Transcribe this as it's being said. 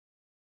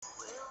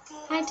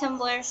Hi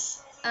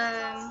Tumblr.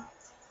 I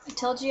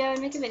told you I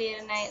would make a video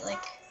tonight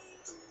like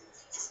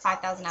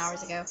 5,000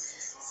 hours ago.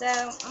 So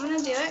I'm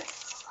gonna do it.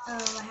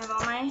 I have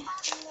all my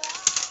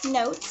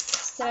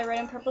notes that I wrote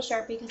in purple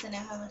Sharpie because I know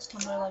how much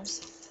Tumblr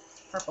loves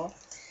purple.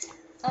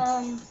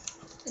 I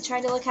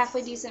tried to look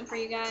halfway decent for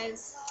you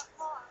guys.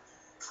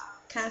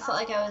 Kind of felt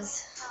like I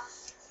was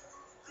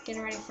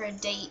getting ready for a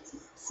date,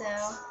 so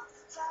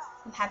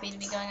I'm happy to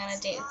be going on a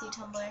date with you,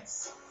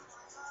 Tumblr.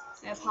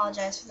 I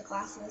apologize for the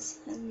glasses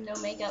and no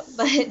makeup,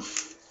 but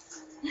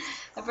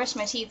I brushed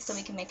my teeth so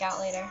we can make out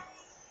later.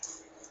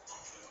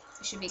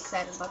 You should be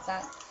excited about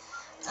that.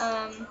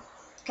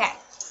 Okay,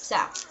 so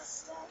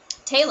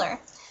Taylor,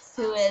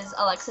 who is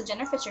Alexa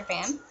Jenner Fisher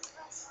fan,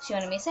 she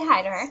wanted me to say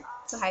hi to her.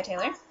 So hi,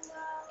 Taylor.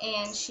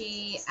 And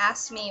she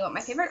asked me what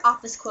my favorite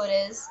office quote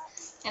is,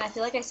 and I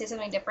feel like I say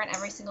something different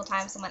every single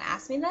time someone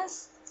asks me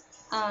this.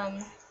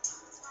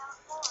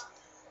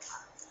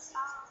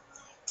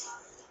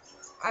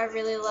 I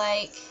really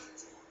like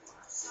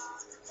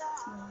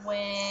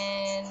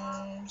when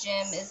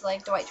Jim is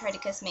like, Dwight tried to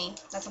kiss me.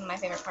 That's one of my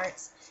favorite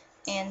parts.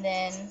 And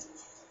then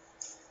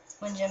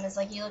when Jim is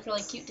like, you look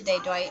really cute today,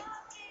 Dwight.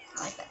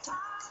 I like that too.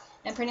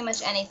 And pretty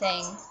much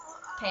anything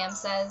Pam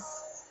says,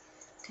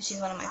 because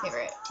she's one of my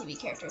favorite TV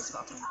characters of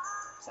all time.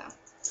 So,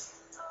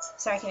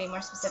 sorry I can't be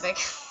more specific.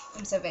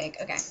 I'm so vague.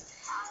 Okay.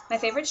 My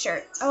favorite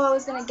shirt. Oh, I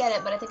was going to get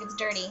it, but I think it's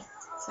dirty.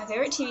 My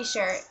favorite TV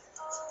shirt.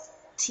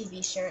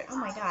 Oh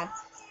my god.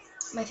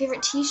 My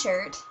favorite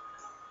t-shirt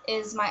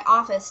is my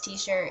Office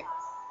t-shirt,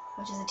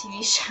 which is a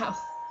TV show.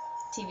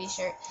 TV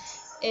shirt.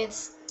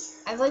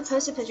 I've like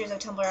posted pictures of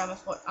Tumblr on it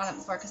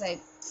before because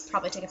I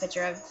probably take a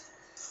picture of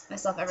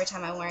myself every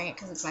time I'm wearing it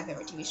because it's my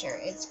favorite TV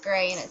shirt. It's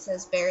gray and it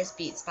says Bears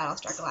Beats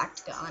Battlestar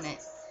Galactica on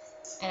it.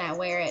 And I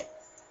wear it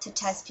to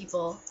test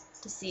people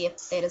to see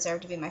if they deserve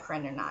to be my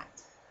friend or not.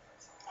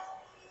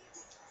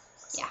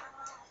 Yeah.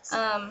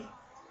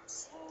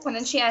 And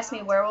then she asked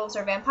me werewolves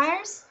or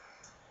vampires,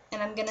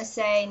 and I'm gonna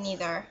say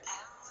neither.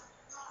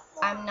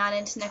 I'm not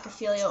into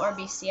necrophilia or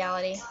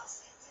bestiality.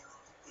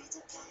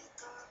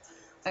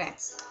 Okay.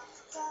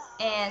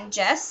 And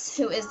Jess,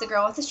 who is the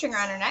girl with the string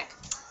around her neck,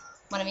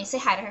 wanted me to say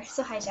hi to her.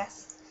 So hi,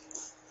 Jess.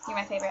 You're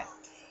my favorite.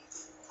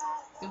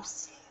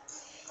 Oops.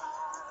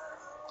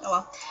 Oh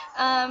well.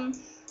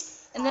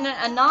 And then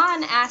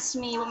Anon asked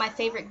me what my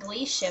favorite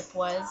Glee ship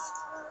was.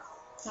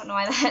 I don't know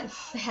why that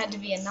had to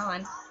be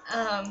Anon.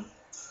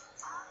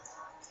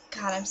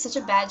 God, I'm such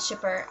a bad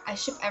shipper. I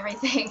ship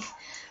everything.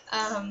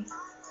 I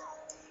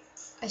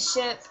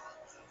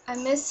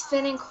miss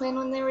Finn and Quinn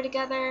when they were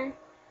together,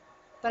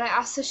 but I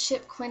also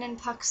ship Quinn and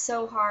Puck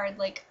so hard.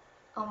 Like,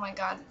 oh my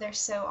god, they're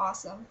so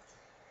awesome.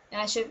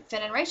 And I ship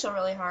Finn and Rachel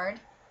really hard.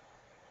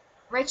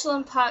 Rachel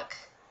and Puck,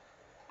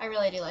 I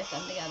really do like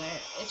them together.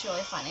 It's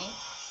really funny.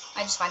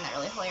 I just find that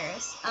really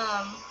hilarious.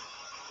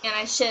 And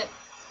I ship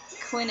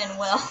Quinn and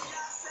Will,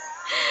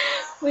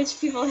 which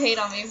people hate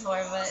on me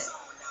for, but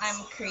I'm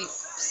a creep,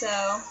 so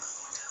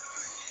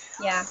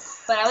yeah.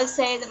 But I would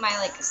say that my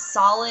like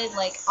solid,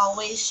 like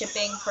always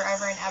shipping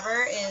forever and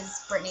ever is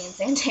Brittany and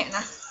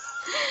Santana,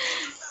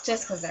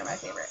 just because they're my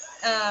favorite.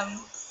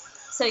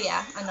 So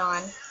yeah,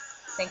 Anon,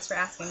 thanks for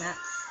asking that.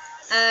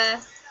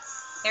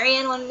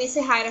 Ariane wanted me to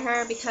say hi to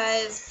her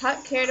because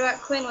Puck cared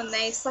about Quinn when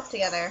they slept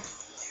together.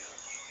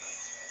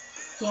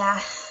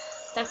 Yeah,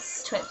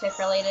 that's TwitFic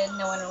related.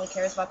 No one really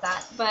cares about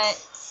that. But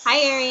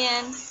hi,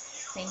 Ariane.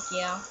 Thank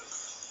you.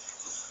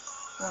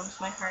 Warms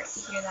my heart to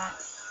hear that.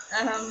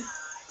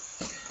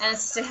 And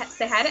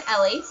say hi to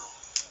Ellie,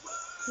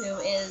 who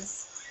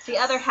is the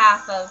other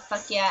half of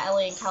Fuck Yeah,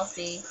 Ellie and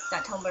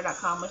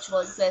Kelsey.tumblr.com, which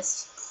will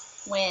exist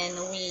when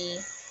we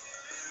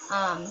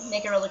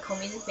make a really cool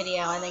music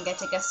video and then get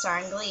to guest star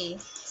in Glee,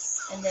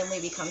 and then we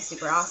become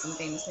super awesome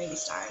famous movie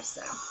stars.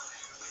 So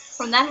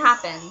when that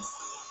happens,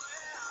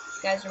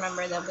 you guys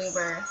remember that we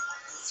were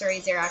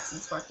Suri, Xerox,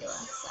 and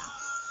Sporkula, so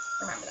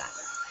remember that.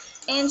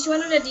 And she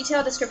wanted a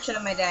detailed description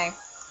of my day.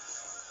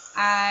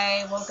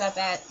 I woke up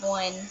at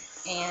 1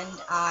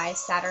 and I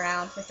sat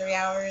around for 3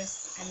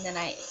 hours, and then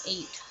I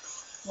ate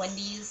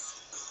Wendy's,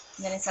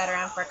 and then I sat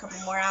around for a couple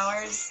more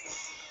hours,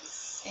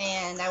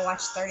 and I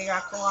watched 30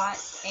 Rock a lot,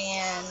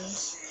 and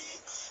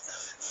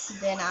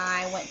then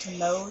I went to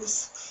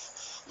Moe's,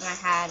 and I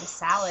had a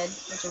salad,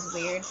 which was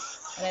weird,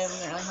 but I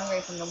wasn't really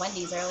hungry from the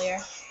Wendy's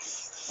earlier.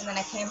 And then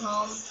I came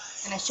home,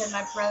 and I showed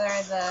my brother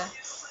the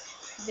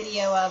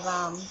video of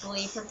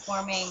Glee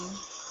performing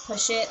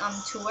Push It on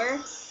tour.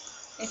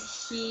 And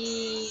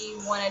he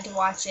wanted to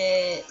watch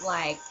it,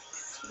 like,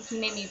 he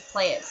made me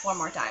play it 4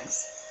 more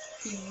times.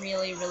 He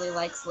really, really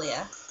likes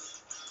Leah.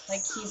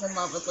 Like, he's in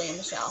love with Leah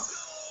Michelle.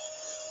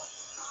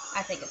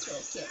 I think it's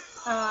really cute.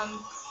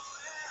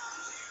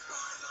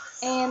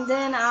 And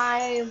then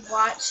I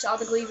watched all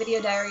the Glee video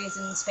diaries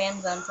and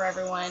spammed them for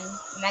everyone,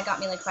 and that got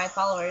me like 5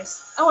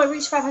 followers. Oh, I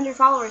reached 500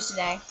 followers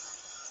today.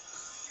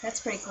 That's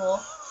pretty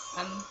cool.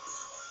 I'm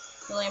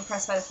really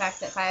impressed by the fact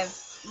that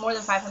more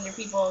than 500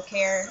 people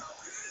care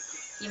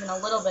even a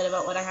little bit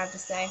about what I have to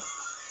say.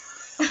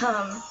 So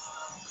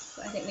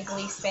I think the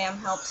Glee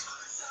spam helped.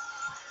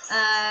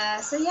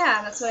 So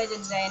yeah, that's what I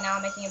did today. Now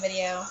I'm making a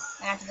video,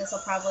 and after this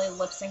I'll probably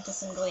lip sync to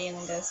some Glee and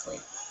then go to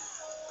sleep.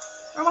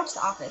 Or watch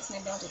The Office,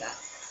 maybe I'll do that.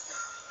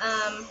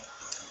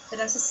 But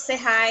I'm supposed to say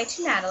hi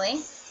to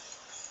Natalie,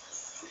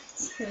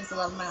 who is the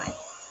love of my life.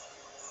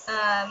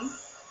 And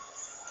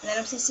then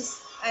I'm supposed to,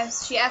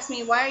 she asked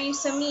me, why are you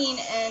so mean,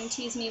 and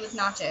teased me with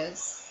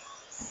nachos.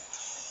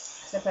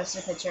 So I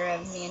posted a picture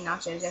of me and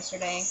nachos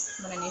yesterday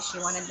when I knew she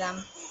wanted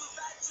them.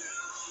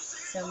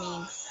 So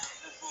mean.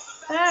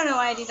 But I don't know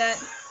why I do that.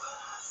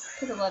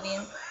 Because I love you.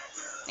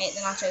 I ate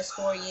the nachos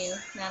for you,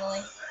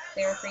 Natalie.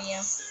 They were for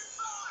you.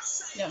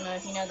 I don't know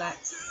if you know that.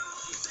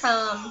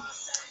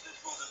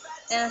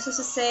 And I'm supposed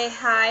to say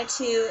hi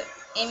to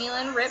Amy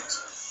Lynn Ripped.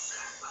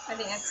 I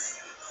think that's...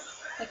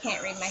 I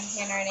can't read my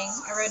handwriting.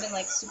 I wrote in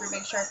like super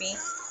big Sharpie.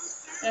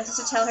 And I'm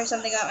supposed to tell her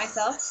something about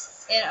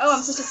myself. And oh,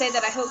 I'm supposed to say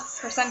that I hope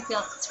her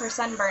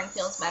sunburn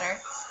feels better.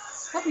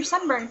 I hope your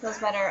sunburn feels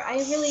better. I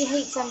really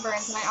hate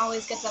sunburns, and I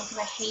always get them because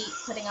I hate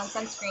putting on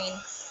sunscreen.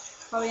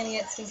 Probably gonna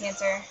get skin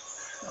cancer.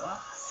 Oh well.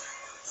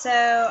 So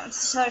I'm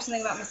supposed to tell her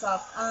something about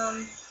myself.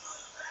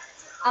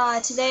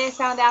 Today I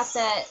found out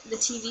that the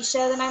TV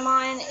show that I'm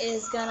on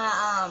is gonna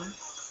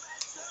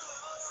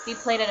be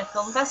played at a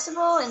film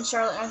festival in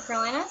Charlotte, North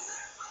Carolina.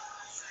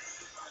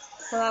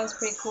 So that was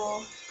pretty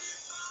cool.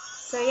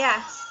 So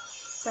yeah,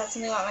 so that's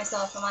something about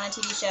myself. I'm on a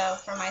TV show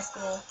for my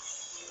school.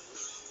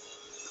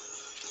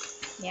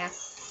 Yeah.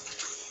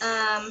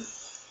 I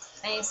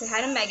need to say hi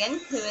to Megan,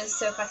 who is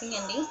so fucking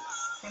indie.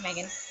 Hi,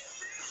 Megan.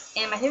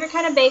 And my favorite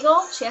kind of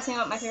bagel. She asked me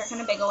what my favorite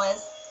kind of bagel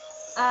was.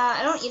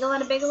 I don't eat a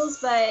lot of bagels,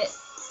 but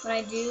when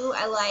I do,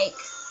 I like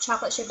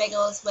chocolate chip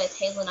bagels with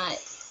hazelnut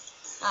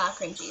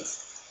cream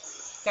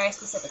cheese. Very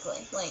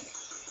specifically. Like,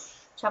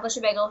 chocolate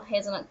chip bagel,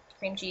 hazelnut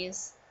cream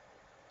cheese.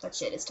 That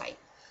shit is tight.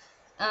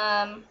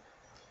 I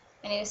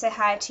need to say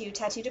hi to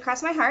Tattooed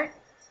Across My Heart.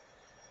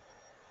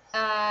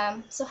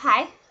 So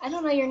hi. I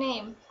don't know your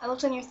name. I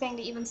looked on your thing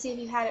to even see if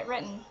you had it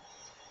written.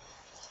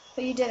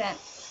 But you didn't.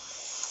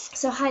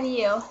 So hi to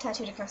you,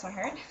 Tattooed Across My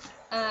Heart.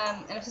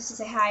 And I'm supposed to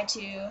say hi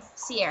to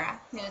Sierra,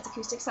 who is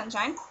Acoustic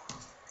Sunshine.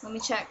 Let me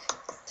check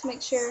to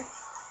make sure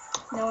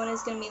no one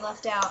is going to be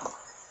left out.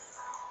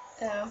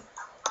 Oh.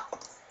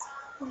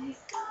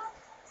 Wake up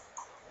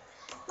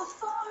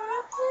before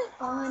I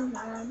put on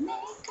my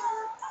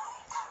makeup.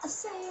 I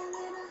say a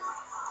little.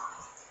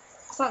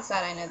 It's not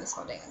sad, I know this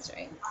whole dance,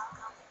 right?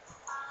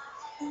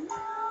 And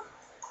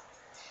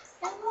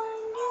when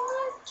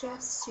you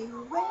dress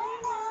to wear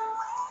now,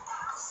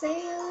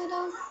 say a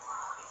little.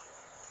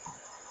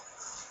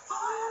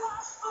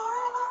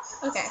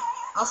 Okay,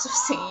 I'll stop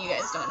singing, you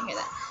guys don't want to hear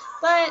that.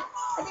 But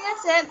I think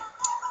that's it.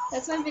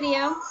 That's my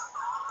video.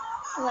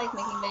 I like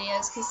making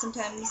videos because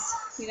sometimes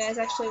you guys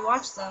actually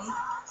watch them,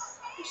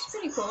 which is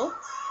pretty cool.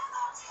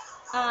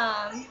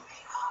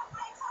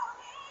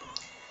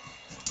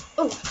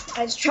 Oh,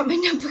 I just dropped my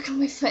notebook on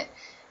my foot.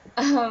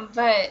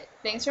 But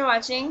thanks for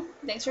watching.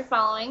 Thanks for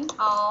following,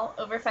 all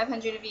over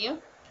 500 of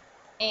you.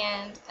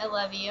 And I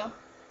love you.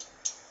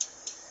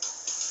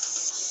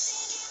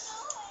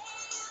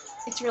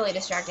 It's really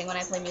distracting when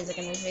I play music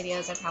in these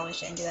videos. I probably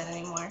shouldn't do that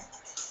anymore.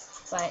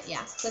 But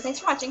yeah, so thanks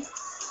for watching.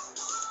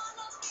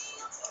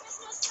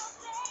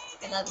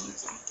 I love you.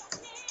 Bye.